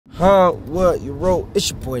Huh? What you wrote?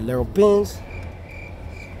 It's your boy Laro Benz.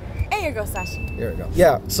 And your girl Sashi. There we go.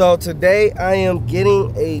 Yeah, so today I am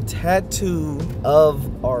getting a tattoo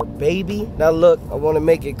of our baby. Now look, I want to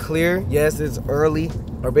make it clear, yes, it's early.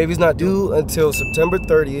 Our baby's not due until September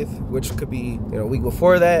 30th, which could be, a week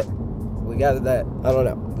before that. We got that, I don't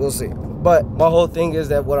know, we'll see. But my whole thing is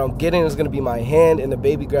that what I'm getting is gonna be my hand and the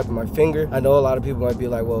baby grabbing my finger. I know a lot of people might be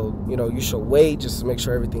like, well, you should wait just to make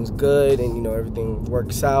sure everything's good and everything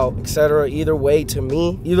works out, etc. Either way to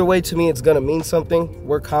me, it's gonna mean something.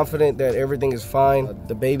 We're confident that everything is fine.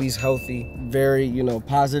 The baby's healthy, very,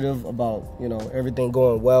 positive about, everything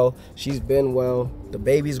going well. She's been well. The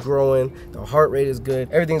baby's growing, the heart rate is good,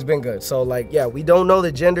 everything's been good. So yeah, we don't know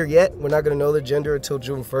the gender yet. We're not gonna know the gender until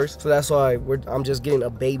June 1st. So that's why I'm just getting a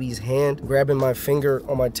baby's hand, grabbing my finger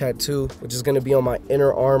on my tattoo, which is gonna be on my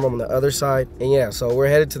inner arm on the other side. And yeah, so we're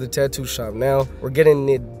headed to the tattoo shop now. We're getting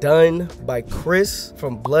it done by Chris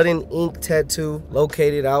from Blood and Ink Tattoo,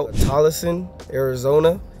 located out in Tolleson,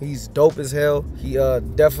 Arizona. He's dope as hell. He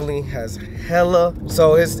definitely has hella.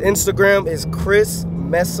 So his Instagram is Chris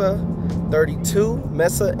Mesa 32,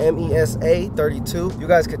 Mesa, M-E-S-A 32. You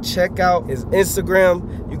guys could check out his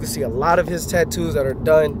Instagram. You can see a lot of his tattoos that are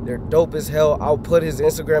done. They're dope as hell. I'll put his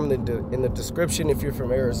Instagram in the description if you're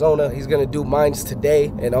from Arizona. He's gonna do mines today,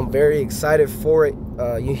 and I'm very excited for it.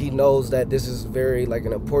 He knows that this is very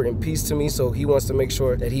an important piece to me, so he wants to make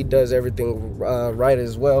sure that he does everything right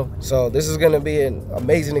as well. So this is gonna be an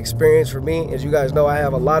amazing experience for me. As you guys know, I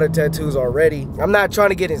have a lot of tattoos already. I'm not trying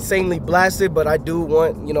to get insanely blasted, but I do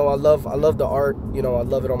want, I love the art, I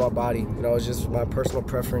love it on my body. It's just my personal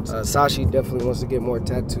preference. Sashi definitely wants to get more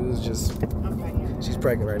tattoos, she's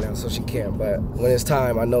pregnant right now, so she can't, but when it's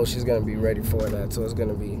time, I know she's gonna be ready for that, so it's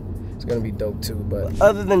gonna be dope too. But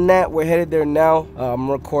other than that, we're headed there now. I'm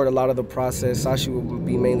gonna record a lot of the process. Sashi will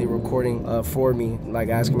be mainly recording for me,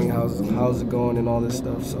 asking me how's it going and all this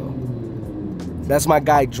stuff. So that's my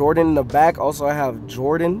guy Jordan in the back. Also, I have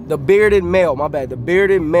Jordan, the bearded male, the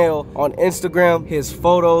bearded male on Instagram. His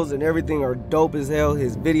photos and everything are dope as hell.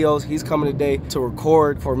 His videos, he's coming today to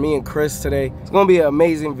record for me and Chris today. It's gonna be an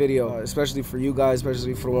amazing video, especially for you guys,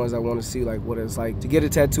 especially for the ones that want to see what it's like to get a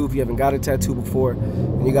tattoo if you haven't got a tattoo before,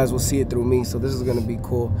 and you guys will see it through me. So this is gonna be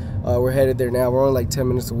cool. We're headed there now. We're only 10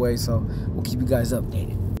 minutes away, so we'll keep you guys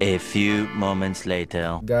updated. A few moments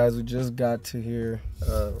later. Guys, we just got to here.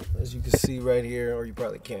 As you can see right here, or you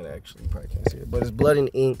probably can't actually, you probably can't see it, but it's Blood and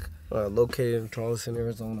Ink, located in Tolleson,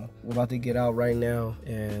 Arizona. We're about to get out right now,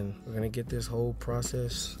 and we're gonna get this whole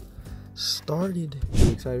process started.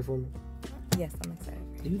 You excited for me? Yes, I'm excited.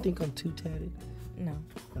 Do you think I'm too tatted? No.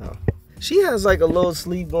 Oh. She has a little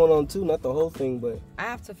sleeve going on too, not the whole thing, but. I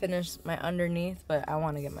have to finish my underneath, but I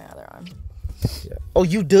want to get my other arm. Yeah. Oh,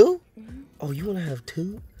 you do? Mm-hmm. Oh, you want to have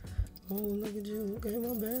two? Oh, look at you. Okay,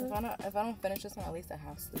 my bad. If I don't finish this one, at least I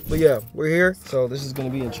have sleep. But yeah, we're here, so this is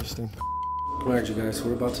going to be interesting. All right, you guys, so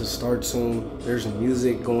we're about to start soon. There's some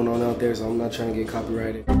music going on out there, so I'm not trying to get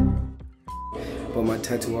copyrighted. But my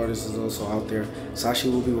tattoo artist is also out there.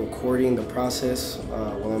 Sashi will be recording the process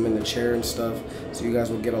while I'm in the chair and stuff. So you guys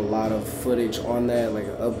will get a lot of footage on that, an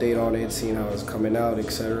update on it, seeing how it's coming out,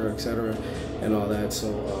 etc., and all that.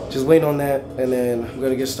 So just wait on that, and then I'm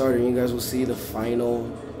gonna get started. And you guys will see the final,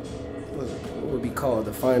 what would be called,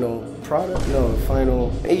 the final product? No, the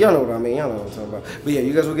final, y'all know what I mean, y'all know what I'm talking about. But yeah,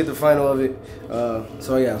 you guys will get the final of it.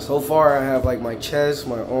 So yeah, so far I have my chest,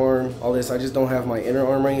 my arm, all this. I just don't have my inner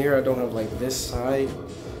arm right here. I don't have this side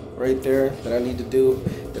right there that I need to do.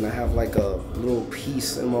 Then I have a little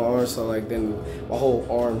piece in my arm, so then my whole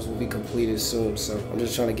arms will be completed soon. So I'm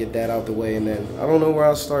just trying to get that out the way, and then I don't know where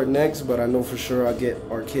I'll start next, but I know for sure I'll get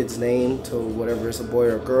our kid's name to whatever it's a boy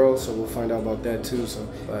or a girl, so we'll find out about that too. So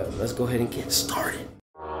but let's go ahead and get started.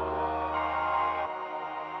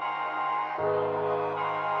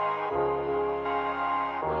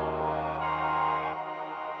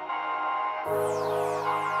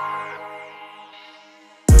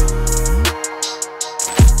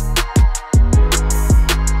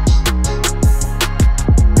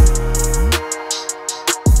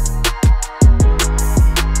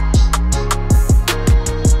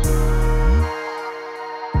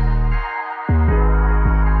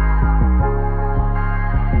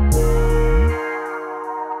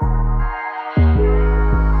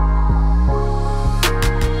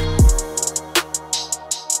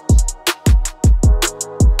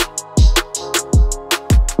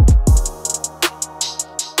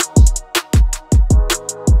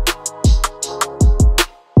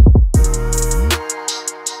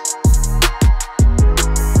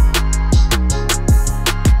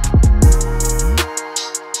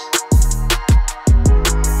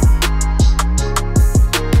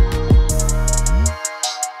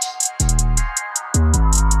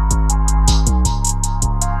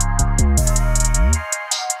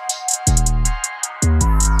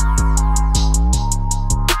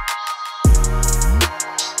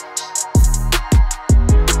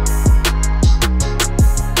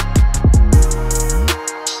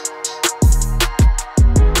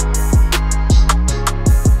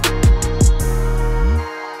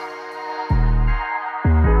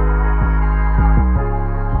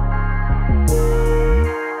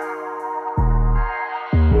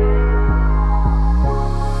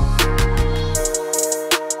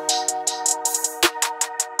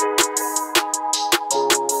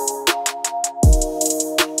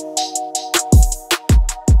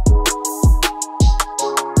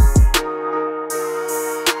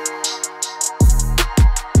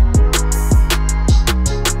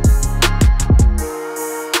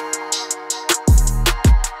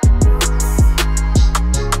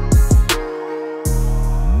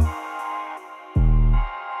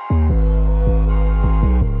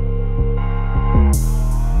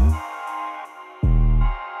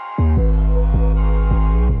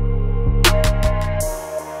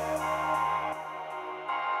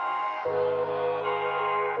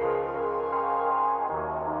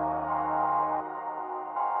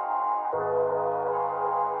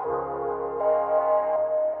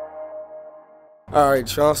 All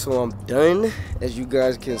right, y'all, so I'm done. As you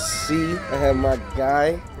guys can see, I have my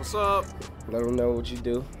guy. What's up? Let him know what you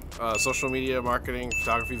do. Social media, marketing,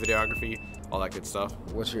 photography, videography, all that good stuff.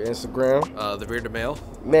 What's your Instagram? The Bearded Male.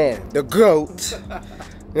 Man, the GOAT.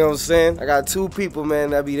 You know what I'm saying? I got 2 people,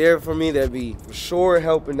 man, that be there for me, that be for sure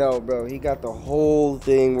helping out, bro. He got the whole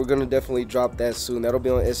thing. We're gonna definitely drop that soon. That'll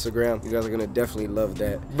be on Instagram. You guys are gonna definitely love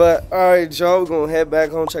that. But all right, y'all, we're gonna head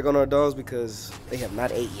back home, check on our dogs because they have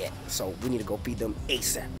not ate yet. So we need to go feed them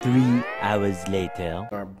ASAP. 3 hours later.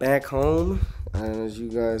 Are back home, and as you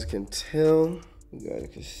guys can tell, you guys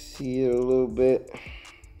can see it a little bit.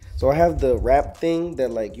 So I have the wrap thing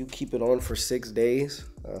that like you keep it on for 6 days.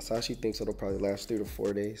 Sashi thinks it'll probably last 3 to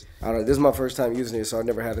 4 days. I don't know, this is my first time using it, so I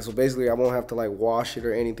never had it. So basically I won't have to like wash it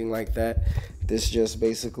or anything like that. This just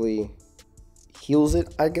basically heals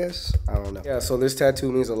it, I guess. I don't know. Yeah, so this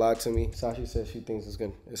tattoo means a lot to me. Sashi says she thinks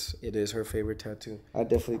it is her favorite tattoo. I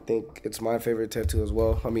definitely think it's my favorite tattoo as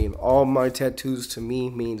well. I mean, all my tattoos to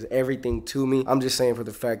me means everything to me. I'm just saying for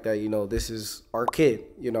the fact that, you know, this is our kid,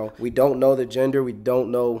 you know. We don't know the gender. We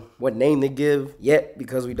don't know what name to give yet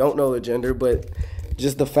because we don't know the gender, but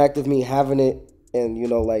just the fact of me having it and, you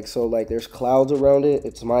know, like, so like there's clouds around it.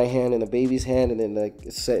 It's my hand and the baby's hand, and then like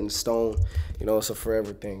it's set in stone. You know, it's a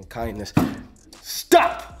forever thing. Kindness.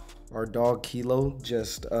 Stop! Our dog Kilo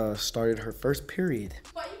just started her first period.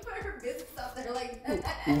 Why you put her business out there like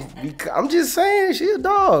that? I'm just saying, she a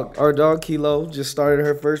dog. Our dog Kilo just started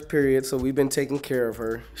her first period, so we've been taking care of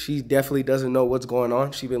her. She definitely doesn't know what's going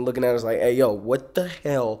on. She's been looking at us like, hey, yo, what the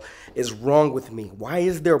hell is wrong with me? Why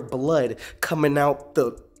is there blood coming out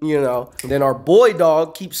the, you know? And then our boy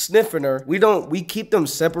dog keeps sniffing her. We keep them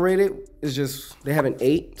separated. It's just, they haven't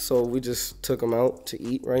ate, so we just took them out to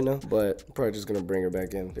eat right now. But I'm probably just gonna bring her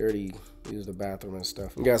back in. They already used the bathroom and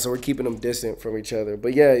stuff. Yeah, so we're keeping them distant from each other.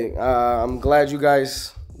 But yeah, I'm glad you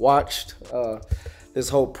guys watched this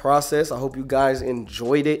whole process. I hope you guys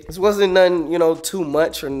enjoyed it. This wasn't none, you know, too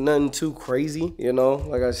much or none too crazy. You know,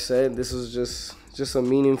 like I said, this is just a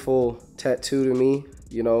meaningful tattoo to me.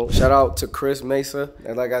 You know, shout out to Chris Mesa.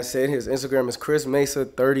 And like I said, his Instagram is Chris Mesa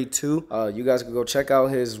 32. You guys can go check out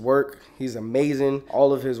his work. He's amazing.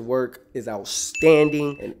 All of his work is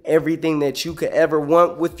outstanding, and everything that you could ever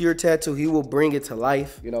want with your tattoo, he will bring it to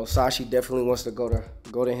life. You know, Sashi definitely wants to go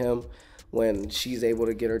to him when she's able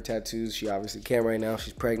to get her tattoos. She obviously can't right now.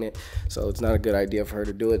 She's pregnant, so it's not a good idea for her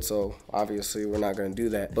to do it. So obviously we're not gonna do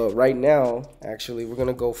that. But right now, actually, we're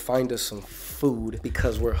gonna go find us some food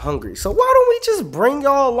because we're hungry. So why don't we just bring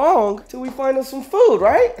y'all along till we find us some food,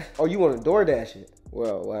 right? Oh, you wanna DoorDash it?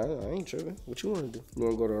 Well, I ain't tripping. What you wanna do? You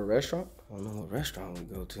wanna go to a restaurant? I don't know what restaurant we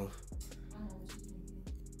go to.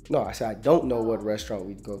 No, I said I don't know what restaurant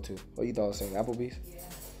we'd go to. Oh, you thought I was saying Applebee's? Yeah.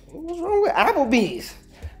 What's wrong with Applebee's?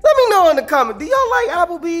 Let me know in the comment, do y'all like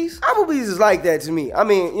Applebee's? Applebee's is like that to me. I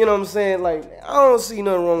mean, you know what I'm saying? Like, I don't see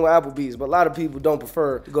nothing wrong with Applebee's, but a lot of people don't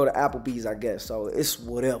prefer to go to Applebee's, I guess. So it's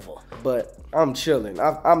whatever. But I'm chilling.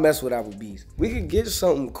 I mess with Applebee's. We could get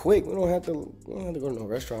something quick. We don't have to go to no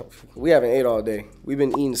restaurant. We haven't ate all day. We've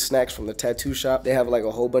been eating snacks from the tattoo shop. They have like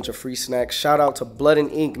a whole bunch of free snacks. Shout out to Blood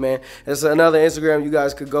and Ink, man. That's another Instagram you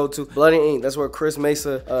guys could go to. Blood and Ink. That's where Chris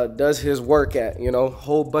Mesa does his work at. You know,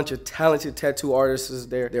 whole bunch of talented tattoo artists is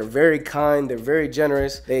there. They're very kind. They're very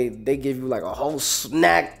generous. They give you like a whole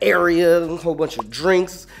snack area, a whole bunch of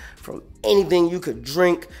drinks from anything you could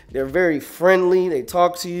drink. They're very friendly. They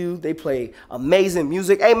talk to you. They play amazing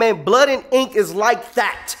music. Hey man, Blood and Ink is like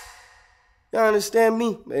that. Y'all understand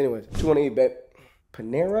me? But anyways, what you want to eat, babe?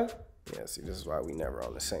 Panera? Yeah, see, this is why we never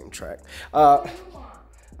on the same track. I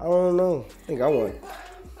don't know. I think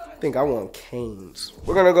I want Cane's.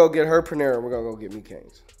 We're gonna go get her Panera. We're gonna go get me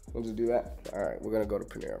Cane's. We'll just do that. All right, we're gonna go to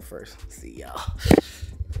Panera first. See y'all.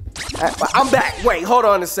 I'm back. Wait, hold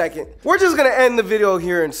on a second. We're just gonna end the video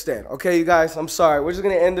here instead. Okay, you guys, I'm sorry. We're just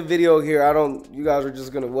gonna end the video here. You guys are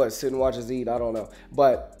just gonna, what, sit and watch us eat? I don't know.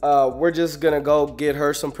 But we're just gonna go get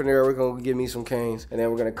her some Panera. We're gonna give me some Cane's, and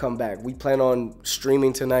then we're gonna come back. We plan on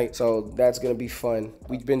streaming tonight, so that's gonna be fun.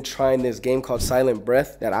 We've been trying this game called Silent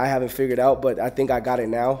Breath that I haven't figured out, but I think I got it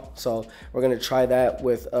now. So we're gonna try that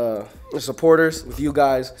with supporters, with you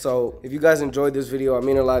guys. So if you guys enjoyed this video, I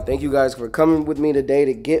mean a lot. Thank you guys for coming with me today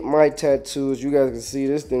to get my tattoos. You guys can see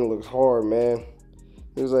this thing looks hard, man.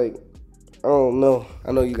 It was like, I don't know.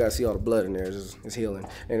 I know you guys see all the blood in there. It's healing.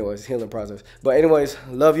 Anyways, healing process. But anyways,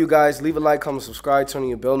 love you guys. Leave a like, comment, subscribe, turn on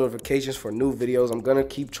your bell notifications for new videos. I'm gonna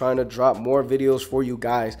keep trying to drop more videos for you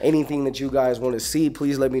guys. Anything that you guys want to see,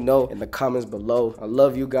 please let me know in the comments below. I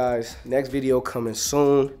love you guys. Next video coming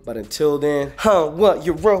soon. But until then, what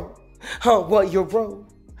you roll? What you roll?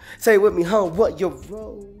 Say it with me, what you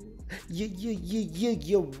roll? Yeah,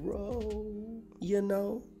 roll. You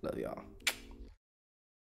know? Love y'all.